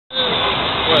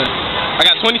What? I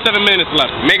got 27 minutes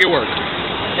left. Make it work.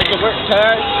 Make it work,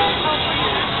 Taz.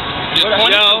 Yo,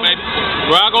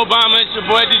 Barack Obama, it's your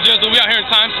boy D Jizzle. We out here in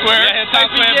Times Square. Yeah,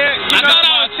 Times Square. I thought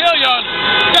I would tell y'all.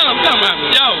 Tell him.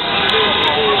 Yo,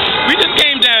 we just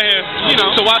came down here, you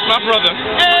know, to watch my brother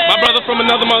from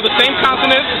another mother, same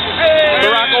continent,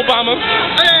 Barack Obama,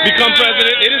 become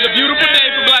president. It is a beautiful day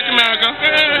for Black America.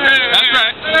 That's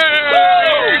right.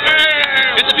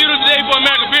 It's a beautiful day for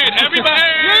America, period.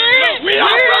 Everybody, we are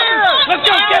brothers. Let's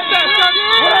go get that, son.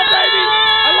 What up, baby?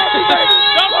 I love you, baby.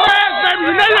 Don't crash, baby.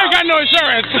 You know you ain't got no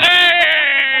insurance.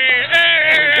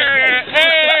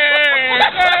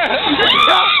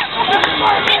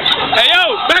 Hey, yo,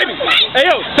 baby. Hey,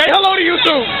 yo, say hello to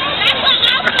YouTube.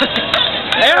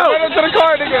 Hey, yo. Run to the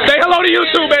car, nigga. Say hello to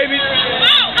YouTube, baby.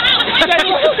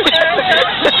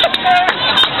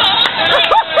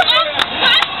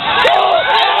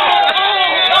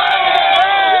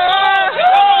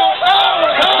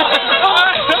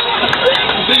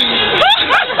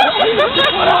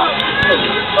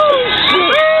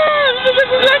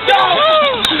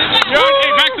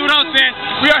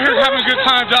 We out here having a good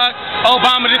time, dog.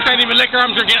 Obama, this ain't even liquor.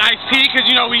 I'm drinking iced tea because,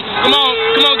 you know, come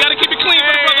on, gotta keep it clean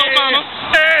for the brother Obama.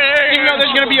 You know,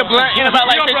 there's gonna be a blunt in about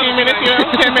like 15 minutes,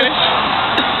 10 minutes.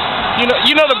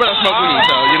 You know the brother smoke weed,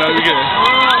 so you know we good.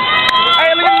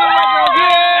 Hey, look at the white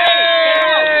girl.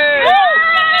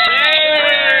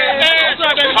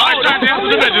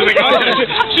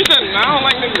 She said, I don't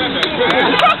like niggas like that.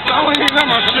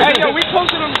 Hey, yo, we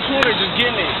posted on the corner just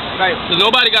getting it. Like,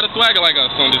 nobody got a swagger like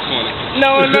us on this corner.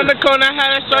 No one on the corner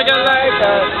had a swagger like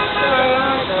us.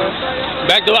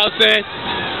 Back to what I was saying,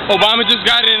 Obama just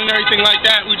got in and everything like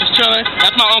that. We just chilling.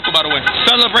 That's my uncle, by the way.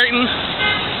 Celebrating.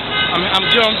 I'm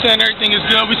you know what I'm saying? Everything is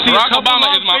good. We see Barack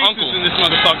Obama is my uncle in this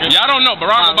motherfucker. Y'all don't know.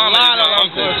 Barack Obama is my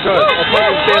uncle.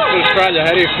 Australia.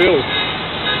 How do you feel?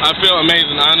 I feel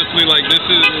amazing, honestly. Like this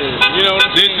is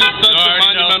such a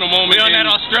monumental moment. We on that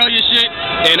Australia shit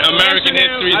in American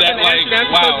history that, like,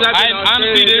 wow. I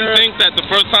honestly didn't think that the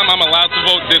first time I'm allowed to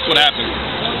vote, this would happen.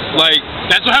 Like,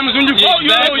 that's what happens when you vote.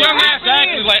 You know, young ass.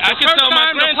 Exactly. Like, I can tell my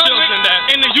grandchildren that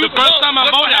the first time I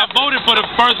voted for the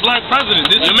first black president.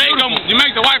 You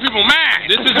make the white people mad.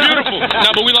 This is beautiful.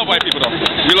 No, but we love white people though.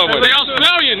 We love white people. They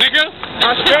Australian, nigga.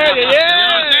 Australia, yeah. You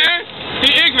know what I'm saying? He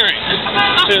ignorant.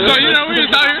 So, you know, we just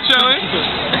out here chilling.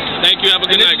 Thank you. Have a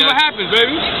good night, guys. What happens,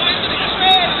 baby?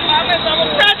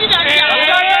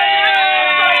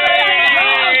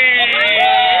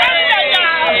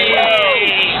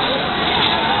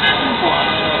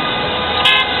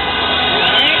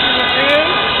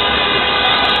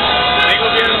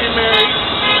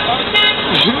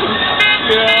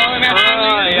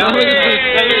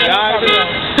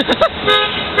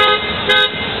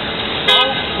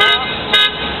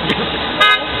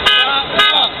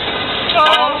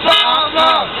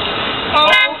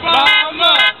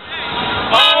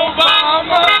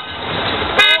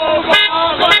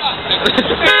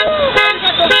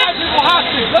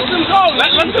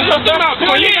 Come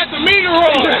on, you got the meter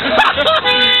rolling.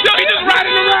 Yo, he just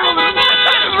riding around.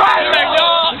 Just riding like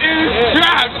y'all is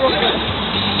trapped.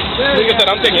 Nigga said,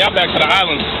 I'm taking y'all back to the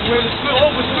island.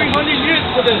 Over 300 years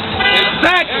for this.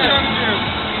 Exactly.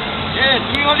 Yeah,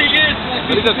 300 years.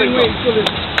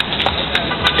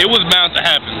 It was bound to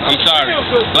happen. I'm sorry.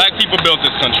 Black people built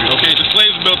this country, okay? The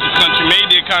slaves built this country, made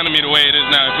the economy the way it is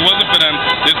now. If it wasn't for them,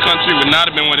 this country would not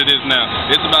have been what it is now.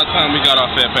 It's about time we got our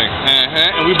fair pay.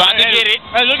 And we about to get it.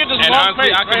 Hey, look at this and long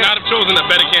honestly, face. I could not have chosen a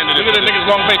better candidate. Look at the nigga's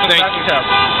long face. Thank you.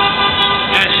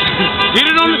 Get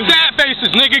it on the sad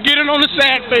faces, nigga. Get it on the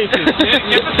sad faces.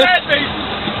 Get the sad faces.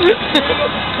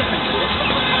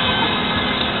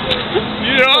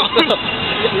 You know,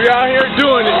 we out here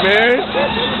doing it, man.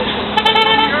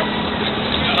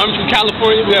 I'm from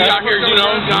California, but we out here, you know,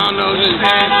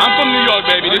 I'm from New York,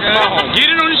 baby. This is my home. Get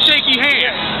it on the shaky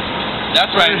hand.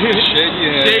 That's right. Shaky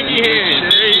hand. Shaky hand.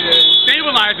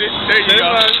 Stabilize it. There you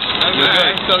go. That's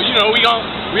right. So, you know, we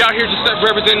out here just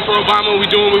representing for Obama. We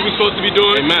doing what we supposed to be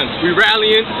doing. Amen. We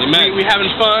rallying. Amen. We having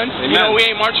fun. Amen. You know, we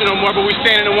ain't marching no more, but we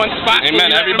standing in one spot.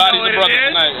 Amen. Everybody's a brother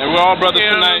tonight, and we're all brothers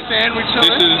tonight. We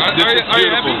this is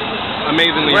beautiful.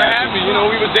 Amazingly happy. We're happy. You know,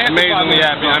 we was dancing. Amazingly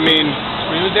happy. I mean,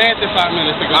 we was dancing 5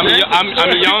 minutes ago.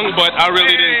 I'm young, but I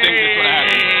really didn't think this would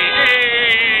happen.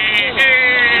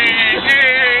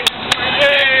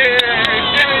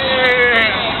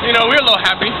 You know, we're a little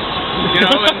happy. You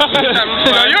know,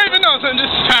 you don't even know, so I'm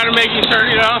just trying to make sure,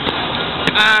 you know.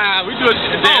 We do a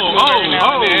dance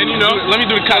now and then, you know. Let me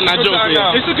do the Cotton Eye Joe for you.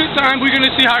 It's a good time. We're going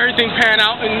to see how everything pan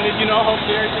out, and, you know,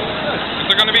 hopefully everything is good. Is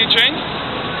there going to be a change?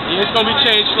 It's gonna be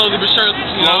changed slowly but surely.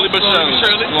 Slowly but surely.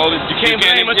 You can't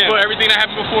blame us for everything that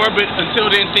happened before, but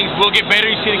until then things will get better.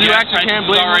 You see the gas prices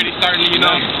already starting to,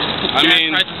 I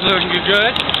mean, prices looking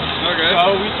good. Okay.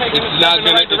 So we taking it's not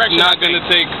gonna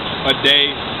take a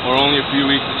day or only a few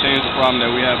weeks to change the problem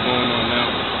that we have going on now.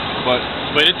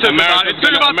 But it took about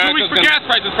 2 weeks for gas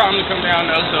prices probably to come down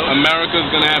though. So America's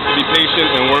gonna have to be patient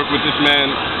and work with this man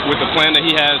with the plan that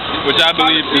he has, which I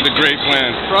believe is a great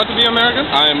plan. Proud to be American?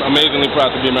 I am amazingly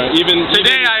proud to be American.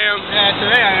 Today I am. Yeah,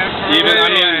 today I am.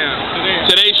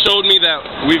 Today showed me that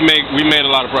we made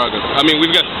a lot of progress. I mean, we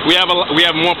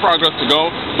have more progress to go,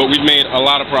 but we've made a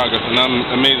lot of progress, and I'm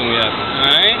amazingly happy.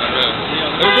 All right.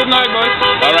 Have a good night, boys.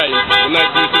 All right. Good night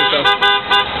to you too, sir.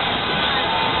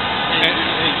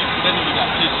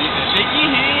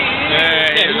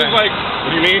 Yeah, he was like,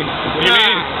 what do you mean? What do you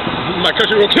mean? My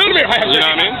country will kill me if I have to. You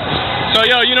know what I mean? So,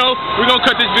 we're going to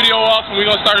cut this video off, and we're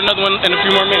going to start another one in a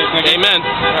few more minutes. Amen.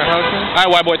 All right,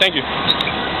 white boy, thank you.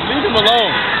 Leave him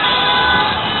alone.